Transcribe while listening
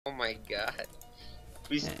Oh my god.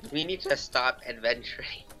 We need to stop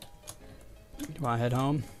adventuring. You wanna head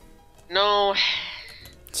home? No,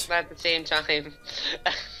 but at the same time,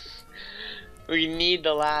 we need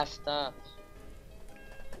the last stuff.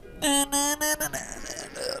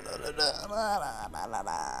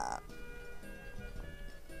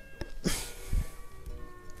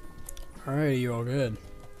 Alright, you all good?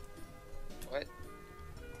 What?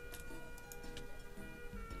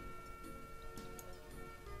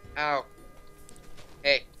 Ow.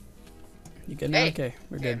 Hey. You good now? Hey. Okay,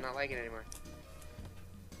 we're Okay, good. I'm not liking it anymore.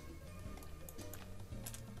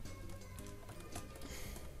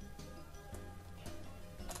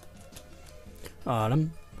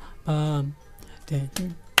 Autumn. Sounds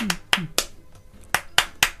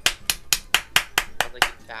like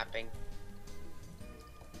it's tapping.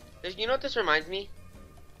 You know what this reminds me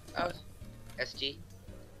of? SG.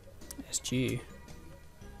 SG.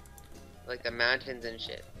 Like the mountains and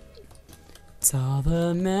shit. It's all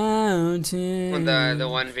the mountains. When the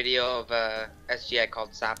one video of SG I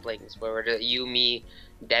called Saplings, where we're you, me,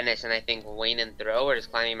 Dennis, and I think Wayne and Throw are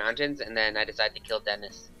just climbing mountains, and then I decide to kill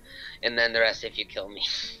Dennis, and then the rest if you kill me.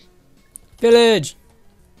 Village.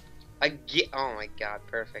 Oh my god,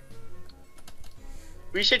 perfect.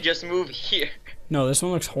 We should just move here. No, this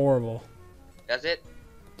one looks horrible. Does it?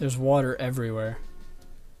 There's water everywhere.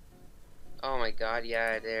 Oh my god,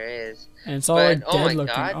 yeah, there is. And it's all But, like oh my dead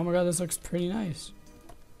looking. God. Oh my god, this looks pretty nice.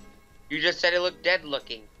 You just said it looked dead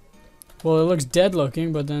looking. Well, it looks dead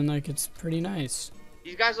looking, but then like it's pretty nice.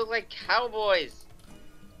 These guys look like cowboys.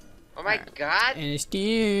 Oh my god. And it's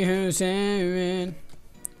still seven.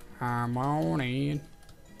 I'm on it.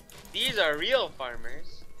 These are real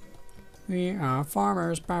farmers. We are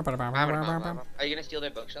farmers. Are you gonna steal their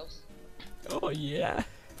bookshelves? Oh yeah.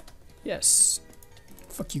 Yes.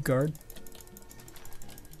 Fuck you, guard.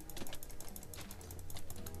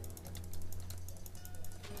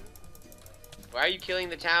 Why are you killing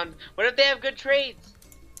the town? What if they have good trades?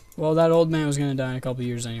 Well, that old man was gonna die in a couple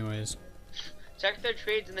years anyways. Check their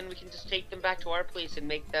trades, and then we can just take them back to our place and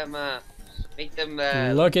make them.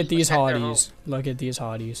 Look at these protect their home. hotties. Look at these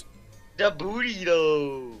hotties. The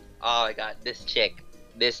burrito. Oh my god, this chick.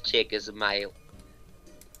 This chick is my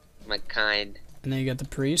kind. And then you got the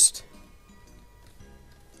priest.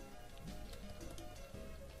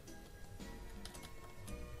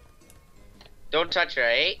 Don't touch her,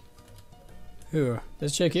 eh? Who?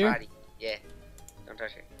 This chick here? Body. Yeah. Don't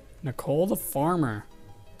touch her. Nicole the farmer.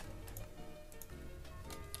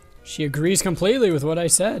 She agrees completely with what I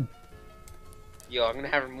said. Yo, I'm gonna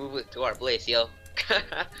have her move it to our place, yo.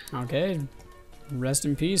 Okay. Rest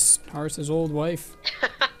in peace, Haaris' old wife.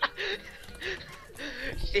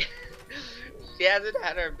 she hasn't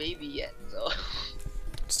had her baby yet, so.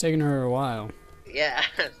 It's taken her a while. Yeah,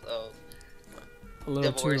 so. A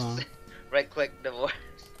little Divorce. too long. Right click, divorce.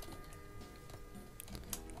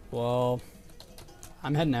 Well,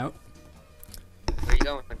 I'm heading out. Where you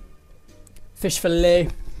going? Fish fillet.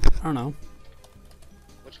 I don't know.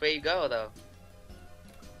 Which way you go, though?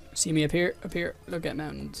 See me up here? Up here. Look at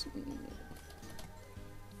mountains.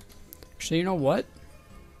 Actually, you know what?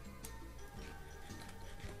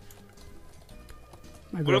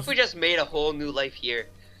 What if we just made a whole new life here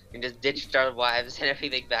and just ditched our wives and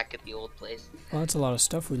everything back at the old place? Well, that's a lot of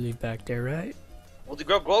stuff we leave back there, right? Well, to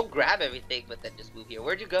go grab everything, but then just move here.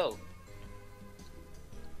 Where'd you go?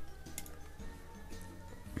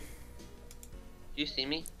 Do you see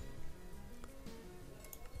me?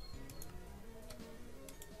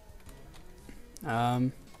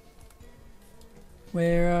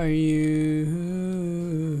 Where are you?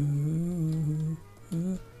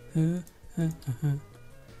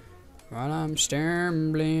 While I'm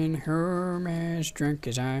stumbling home as drunk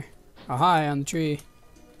as I. Oh, hi, on the tree.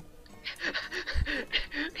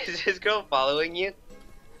 Is this girl following you?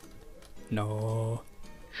 No.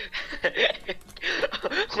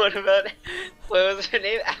 What was her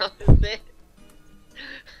name? Allison?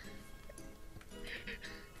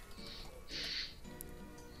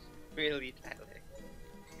 Really, Tyler?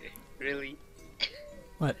 Really?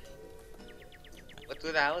 What? What's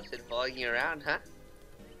with Allison following you around, huh?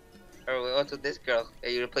 Or what's with this girl? Are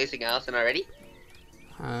you replacing Allison already?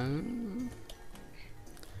 I don't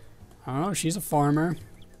know. She's a farmer.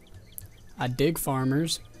 I dig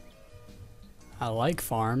farmers. I like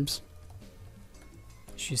farms.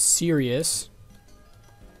 She's serious.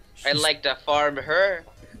 I'd like to farm her.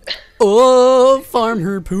 Oh, farm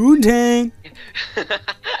her poontang.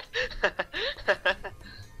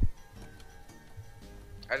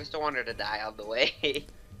 I just don't want her to die on the way.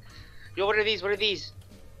 Yo, what are these? What are these?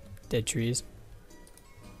 Dead trees.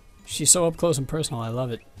 She's so up close and personal. I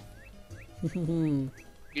love it.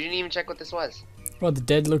 You didn't even check what this was. What, the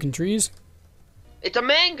dead-looking trees? It's a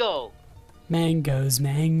mango! Mangoes,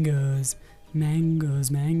 mangoes,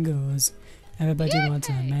 mangoes, mangoes. Everybody wants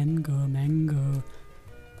a mango, mango.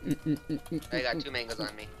 I got 2 mangoes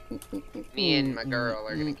on me. Me and my girl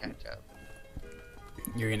are gonna catch up.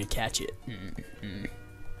 You're gonna catch it.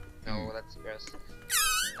 No, that's gross.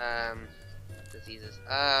 Diseases.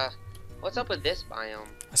 What's up with this biome?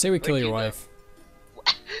 I say we kill Where'd your you go? wife.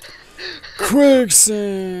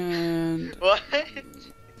 Quicksand! What?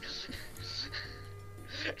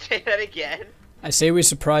 Say that again. I say we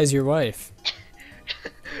surprise your wife.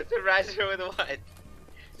 Surprise her with what?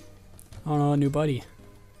 Oh no, a new buddy.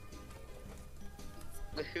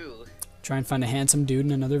 With who? Try and find a handsome dude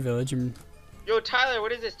in another village and... Yo, Tyler,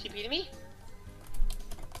 what is this? TP to me?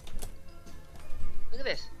 Look at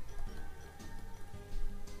this.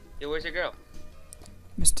 Yo, where's your girl?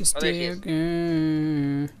 Mr. Oh, there she is.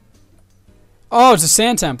 Still... Oh, it's a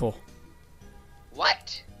sand temple.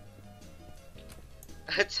 What?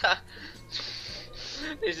 That's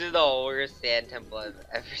This is the worst sand temple I've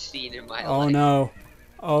ever seen in my life. Oh no.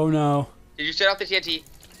 Oh no. Did you set off the TNT?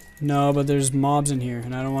 No, but there's mobs in here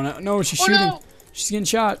and I don't want to... No, she's Oh, shooting. no! She's getting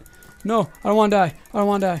shot. No, I don't want to die. I don't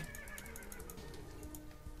want to die.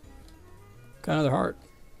 Got another heart.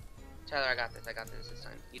 Tyler, I got this. I got this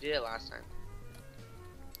time. You did it last time.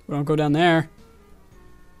 We don't go down there.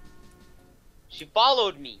 She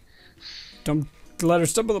followed me. Don't let her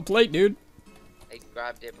stumble the plate, dude. I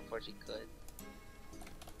grabbed it before she could.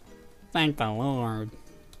 Thank the Lord.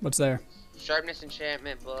 What's there? Sharpness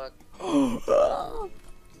enchantment book. I'll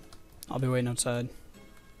be waiting outside.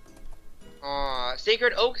 Aw,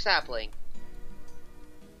 sacred oak sapling.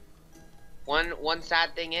 One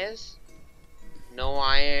sad thing is, no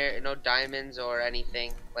iron, no diamonds or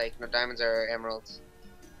anything. Like no diamonds or emeralds.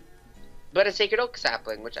 But a sacred oak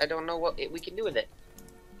sapling, which I don't know what we can do with it.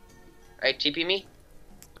 Alright, TP me.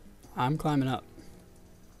 I'm climbing up.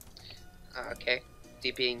 Okay,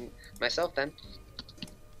 TPing myself then.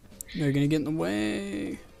 You're gonna get in the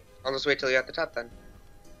way. I'll just wait till you're at the top then.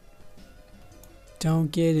 Don't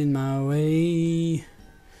get in my way.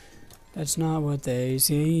 That's not what they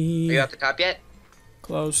say. Are you at the top yet?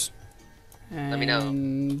 Close. And Let me know.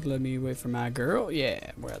 let me wait for my girl.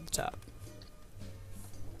 Yeah, we're at the top.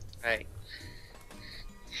 Alright.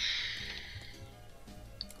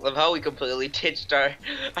 Love how we completely ditched our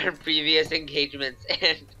previous engagements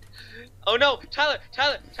and... Oh no! Tyler!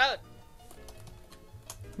 Tyler! Tyler!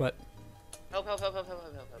 What? Help, help, help, help, help,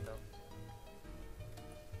 help, help, help, help.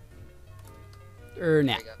 Nah. There you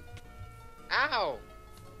go. Ow!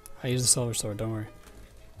 I use the silver sword, don't worry.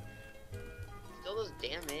 Still does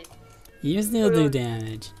damage. You still do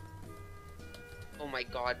damage. Oh my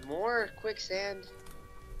god, more quicksand.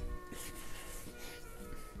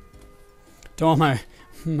 Don't want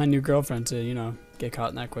my new girlfriend to, you know, get caught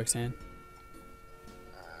in that quicksand.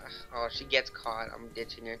 Oh, she gets caught. I'm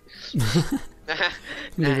ditching her.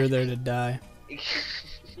 Leave her there to die.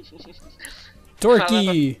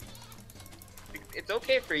 Dorky! It's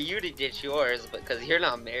okay for you to ditch yours, because you're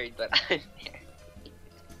not married, but I'm married.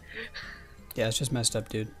 Yeah, it's just messed up,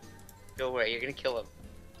 dude. Don't worry, you're gonna kill him.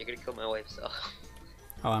 You're gonna kill my wife, so...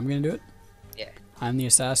 Oh, I'm gonna do it? Yeah. I'm the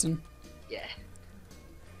assassin? Yeah.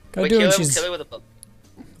 Gotta Wait, do it kill when him, she's... kill her with a bow.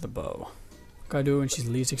 The bow. Gotta do it when she's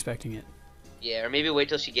least expecting it. Yeah, or maybe wait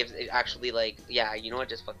till she gives it actually, like... Yeah, you know what?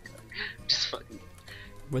 Just fucking... Just fucking...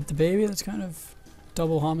 With the baby, that's kind of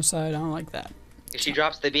double homicide. I don't like that. If she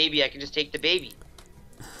drops the baby, I can just take the baby.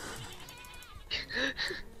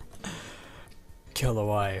 Kill the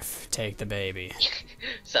wife. Take the baby.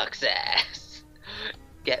 Success.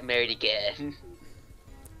 Get married again.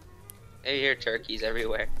 I hear turkeys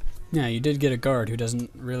everywhere. Yeah, you did get a guard who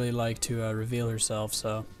doesn't really like to reveal herself,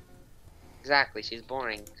 so... Exactly, she's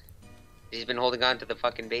boring. She's been holding on to the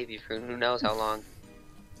fucking baby for who knows how long.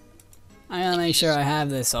 I gotta make sure I have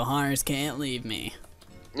this so Haaris can't leave me.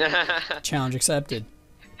 Challenge accepted.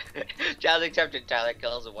 Challenge accepted. Tyler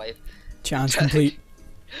kills a wife. Challenge complete.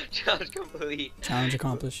 Challenge complete. Challenge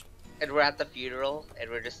accomplished. And we're at the funeral, and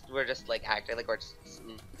we're just like acting like we're just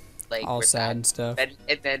like All we're sad and stuff. And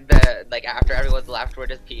then the like after everyone's left, we're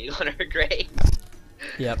just peeing on her grave.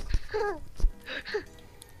 Yep.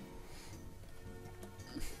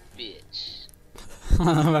 Bitch.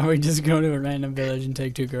 How about we just go to a random village and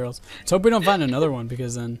take 2 girls? Let's hope we don't find another one,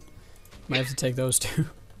 because then we might have to take those 2.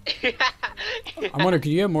 I'm wondering,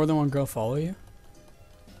 could you have more than one girl follow you?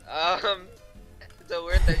 It's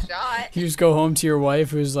worth a shot. You just go home to your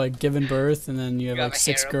wife who's like giving birth, and then you have like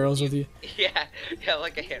 6 girls with you. Yeah,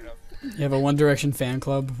 like a harem. You have a One Direction fan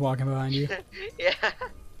club walking behind you. Yeah.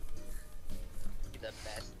 The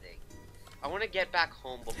best thing. I want to get back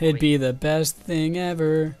home before It'd be the best thing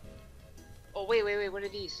ever. Oh, wait. What are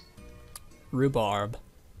these? Rhubarb.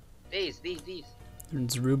 These.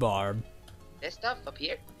 It's rhubarb. This stuff up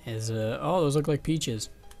here? Oh, those look like peaches.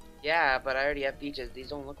 Yeah, but I already have peaches. These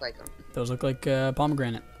don't look like them. Those look like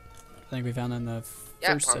pomegranate. I think we found that in the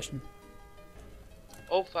first session.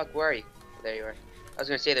 Oh, fuck, where are you? There you are. I was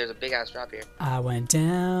gonna say there's a big ass drop here. I went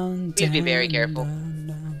down. Please be very careful.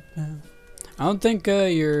 Down. I don't think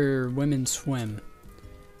your women swim.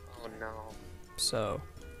 Oh no. So,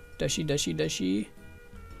 does she?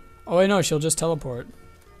 Oh wait, no, she'll just teleport.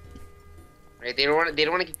 Right, they don't want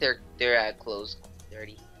to get their clothes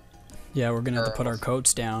dirty. Yeah, we're gonna have to put our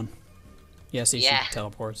coats down. Yeah, see, Yeah. she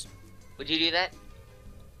teleports. Would you do that?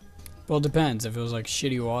 Well, it depends. If it was like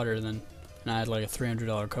shitty water, then and I had like a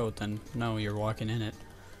 $300 coat, then no, you're walking in it.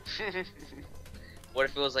 What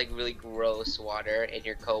if it was like really gross water and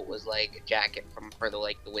your coat was like a jacket for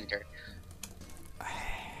the winter?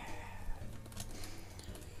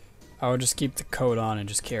 I would just keep the coat on and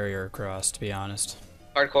just carry her across, to be honest.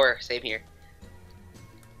 Hardcore, same here.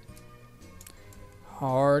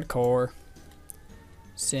 Hardcore.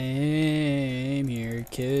 Same here.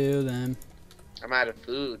 Kill them. I'm out of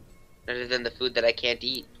food, other than the food that I can't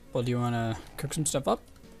eat. Well, do you want to cook some stuff up?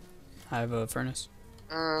 I have a furnace.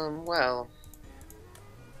 Well.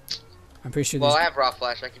 I'm pretty sure. Well, I have raw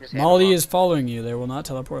flesh. I can just. Molly is following you. They will not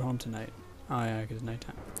teleport home tonight. Oh yeah, because it's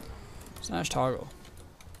nighttime. Slash toggle.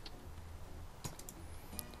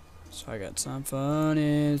 So I got some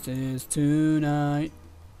furnaces tonight.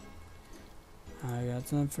 I got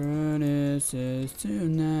some furnaces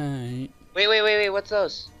tonight. Wait. What's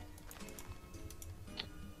those?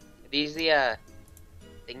 Are these the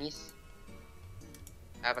thingies?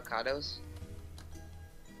 Avocados?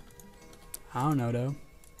 I don't know though.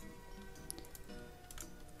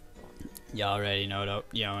 Y'all already know though.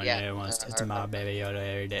 Yo, wants to my baby Yoda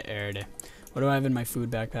every day. What do I have in my food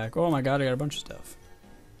backpack? Oh my god, I got a bunch of stuff.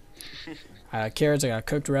 I got carrots, I got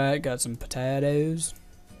cooked rat, got some potatoes.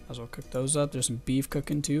 Might as well cook those up. There's some beef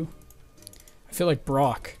cooking too. I feel like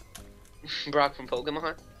Brock. Brock from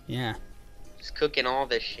Pokemon? Yeah. Just cooking all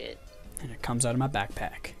this shit. And it comes out of my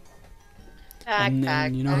backpack. And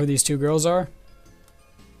then, you know who these two girls are?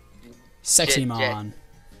 Sexy Mon.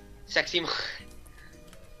 Sexy Mon.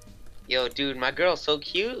 Yo, dude, my girl's so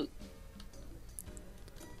cute.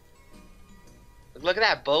 Look at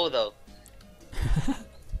that bow, though.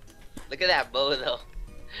 Look at that bow, though.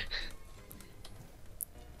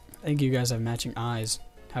 I think you guys have matching eyes.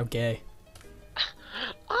 How gay.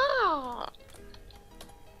 Oh.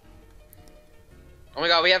 Oh my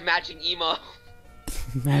god, we have matching emo.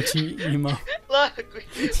 Matching emo. Look,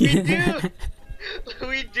 we do.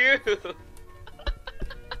 We do.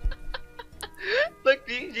 Look,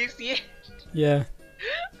 do you see it? Yeah.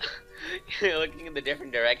 You're looking in the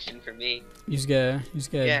different direction for me. He's good.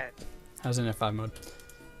 Yeah. I was in F5 mode.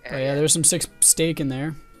 Oh yeah, there's some 6 steak in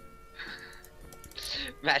there.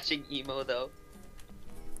 Matching emo though.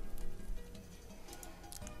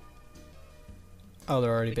 Oh,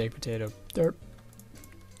 they're already baked potato. Derp.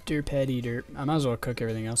 Derp patty derp. I might as well cook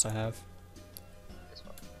everything else I have.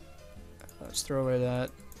 Let's throw away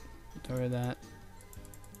that. Throw away that.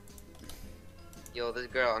 Yo, this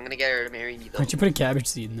girl, I'm gonna get her to marry me though. Why'd you put a cabbage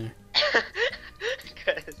seed in there?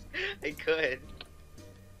 Because I could.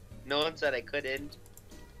 No one said I couldn't.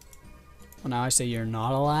 Well, now I say you're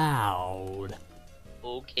not allowed.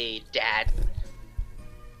 Okay, Dad.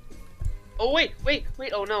 Oh, wait.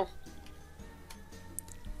 Oh, no.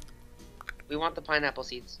 We want the pineapple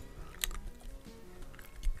seeds.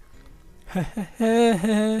 They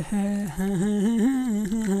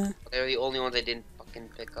were the only ones I didn't fucking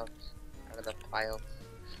pick up out of the pile.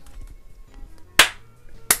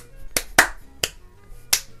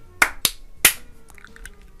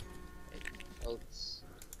 Oats.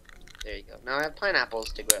 There you go. Now I have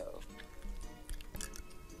pineapples to grow.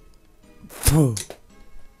 Oh.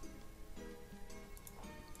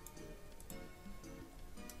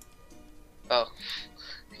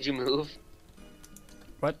 Did you move?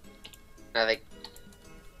 What? Nothing.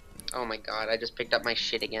 Oh my god, I just picked up my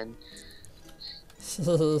shit again.